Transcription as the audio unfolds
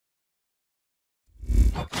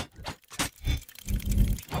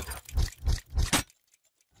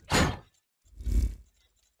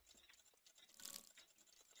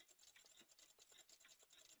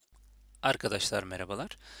Arkadaşlar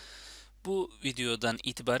merhabalar. Bu videodan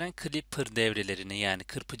itibaren Clipper devrelerine yani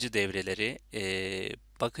kırpıcı devreleri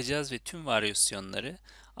bakacağız ve tüm varyasyonları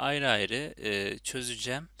ayrı ayrı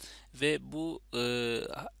çözeceğim ve bu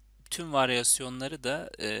tüm varyasyonları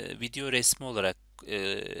da video resmi olarak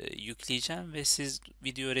yükleyeceğim ve siz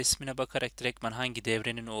video resmine bakarak direktman hangi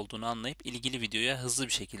devrenin olduğunu anlayıp ilgili videoya hızlı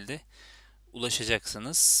bir şekilde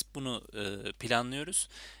ulaşacaksınız. Bunu planlıyoruz.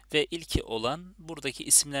 Ve ilki olan buradaki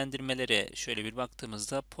isimlendirmelere şöyle bir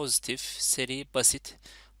baktığımızda pozitif, seri, basit.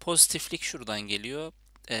 Pozitiflik şuradan geliyor.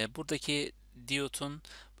 Buradaki diyotun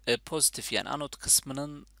pozitif yani anot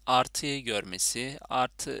kısmının artıyı görmesi,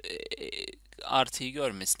 artıyı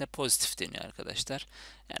görmesine pozitif deniyor arkadaşlar.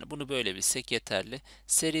 Yani bunu böyle bilsek yeterli.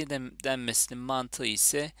 Seri denmesinin mantığı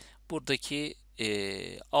ise buradaki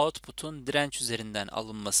output'un direnç üzerinden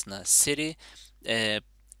alınmasına seri, e,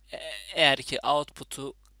 eğer ki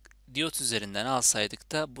output'u diyot üzerinden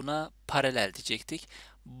alsaydık da buna paralel diyecektik.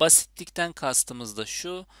 Basitlikten kastımız da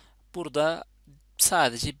şu, burada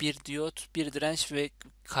sadece bir diyot, bir direnç ve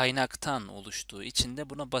kaynaktan oluştuğu için de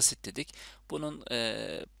buna basit dedik. Bunun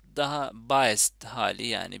daha biased hali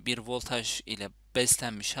yani bir voltaj ile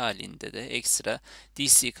beslenmiş halinde de ekstra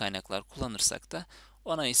DC kaynaklar kullanırsak da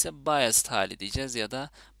ona ise biased hali diyeceğiz ya da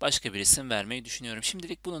başka bir isim vermeyi düşünüyorum.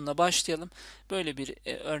 Şimdilik bununla başlayalım. Böyle bir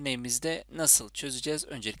örneğimizde nasıl çözeceğiz?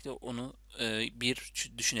 Öncelikle onu bir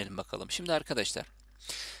düşünelim bakalım. Şimdi arkadaşlar,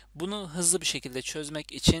 bunu hızlı bir şekilde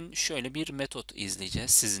çözmek için şöyle bir metot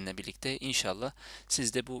izleyeceğiz sizinle birlikte. İnşallah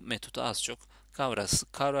siz de bu metodu az çok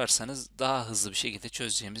kavrarsanız daha hızlı bir şekilde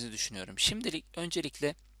çözeceğimizi düşünüyorum. Şimdilik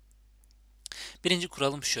öncelikle birinci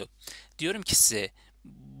kuralım şu. Diyorum ki size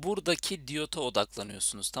buradaki diyota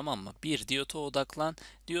odaklanıyorsunuz, tamam mı? Bir diyota odaklan.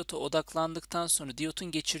 Diyota odaklandıktan sonra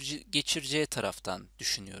diyotun geçireceği taraftan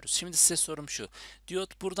düşünüyoruz. Şimdi size sorum şu.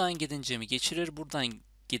 Diyot buradan gidince mi geçirir, buradan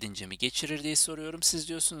gidince mi geçirir diye soruyorum. Siz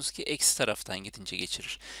diyorsunuz ki eksi taraftan gidince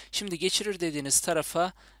geçirir. Şimdi geçirir dediğiniz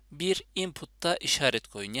tarafa bir input'ta işaret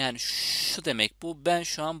koyun. Yani şu demek bu, ben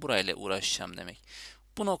şu an burayla uğraşacağım demek.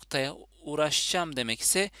 Bu noktaya uğraşacağım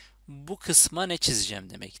demekse bu kısma ne çizeceğim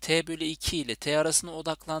demek. T bölü 2 ile T arasına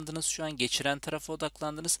odaklandınız. Şu an geçiren tarafa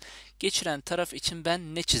odaklandınız. Geçiren taraf için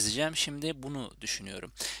ben ne çizeceğim? Şimdi bunu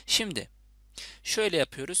düşünüyorum. Şimdi şöyle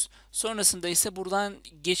yapıyoruz. Sonrasında ise buradan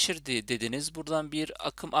geçirdi dediniz. Buradan bir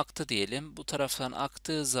akım aktı diyelim. Bu taraftan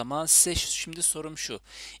aktığı zaman size şimdi sorum şu.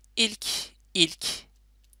 İlk, ilk,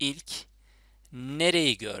 ilk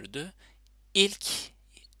nereyi gördü? İlk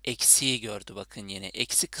eksiği gördü, bakın yine.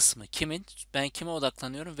 Eksi kısmı kimin? Ben kime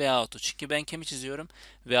odaklanıyorum? Veyahut'u. Çünkü ben kimi çiziyorum?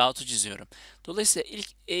 Veyahut'u çiziyorum. Dolayısıyla ilk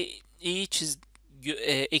i'yi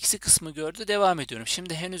eksi kısmı gördü. Devam ediyorum.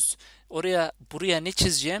 Şimdi henüz buraya ne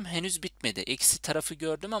çizeceğim? Henüz bitmedi. Eksi tarafı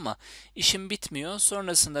gördüm ama işim bitmiyor.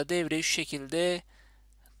 Sonrasında devreyi şu şekilde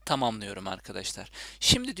tamamlıyorum arkadaşlar.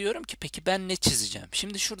 Şimdi diyorum ki peki ben ne çizeceğim?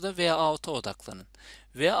 Şimdi şurada Vout'a odaklanın.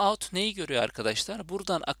 Vout neyi görüyor arkadaşlar?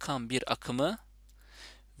 Buradan akan bir akımı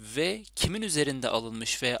ve kimin üzerinde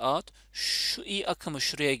alınmış Vout? Şu i akımı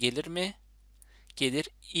şuraya gelir mi? Gelir.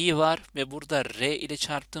 I var ve burada R ile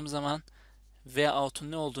çarptığım zaman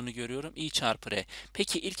Vout'un ne olduğunu görüyorum. I çarpı R.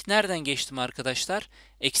 Peki ilk nereden geçtim arkadaşlar?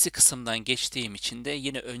 Eksi kısımdan geçtiğim için de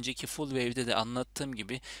yine önceki full wave'de de anlattığım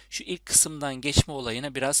gibi şu ilk kısımdan geçme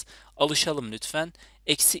olayına biraz alışalım lütfen.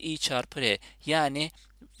 Eksi I çarpı R. Yani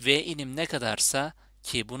V inim ne kadarsa,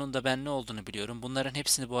 ki bunun da ben ne olduğunu biliyorum. Bunların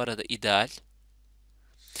hepsini bu arada ideal.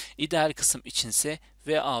 İdeal kısım içinse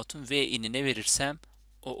Vout'un Vin'i ne verirsem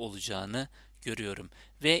o olacağını görüyorum.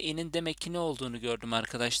 Vin'in demek ki ne olduğunu gördüm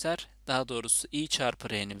arkadaşlar. Daha doğrusu I çarpı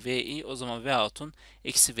R'nin Vi, o zaman Vout'un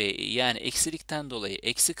eksi Vi. Yani eksilikten dolayı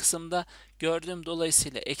eksi kısımda gördüm.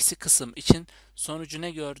 Dolayısıyla eksi kısım için sonucu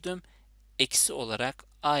ne gördüm? Eksi olarak,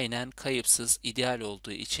 aynen kayıpsız, ideal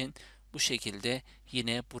olduğu için bu şekilde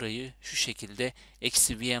yine burayı şu şekilde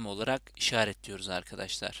eksi Vm olarak işaretliyoruz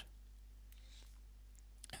arkadaşlar.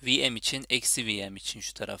 Vm için, eksi Vm için,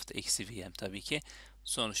 şu tarafta eksi Vm tabii ki.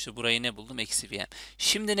 Sonuçta burayı ne buldum? Eksi Vm.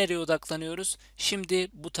 Şimdi nereye odaklanıyoruz? Şimdi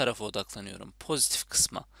bu tarafa odaklanıyorum. Pozitif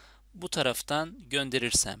kısma. Bu taraftan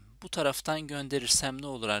gönderirsem ne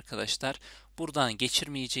olur arkadaşlar? Buradan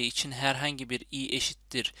geçirmeyeceği için herhangi bir i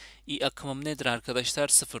eşittir. I akımım nedir arkadaşlar?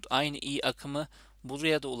 0. Aynı i akımı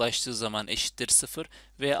buraya da ulaştığı zaman eşittir 0.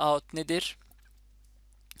 Ve out nedir?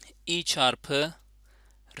 I çarpı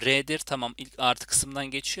R'dir. Tamam, ilk artı kısımdan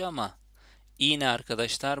geçiyor ama i ne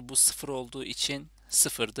arkadaşlar? Bu 0 olduğu için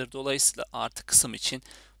 0'dır. Dolayısıyla artı kısım için,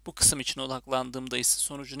 bu kısım için odaklandığımda ise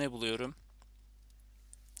sonucu ne buluyorum?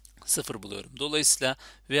 0 buluyorum. Dolayısıyla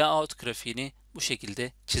Vout grafiğini bu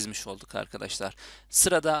şekilde çizmiş olduk arkadaşlar.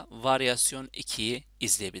 Sırada varyasyon 2'yi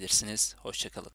izleyebilirsiniz. Hoşça kalın.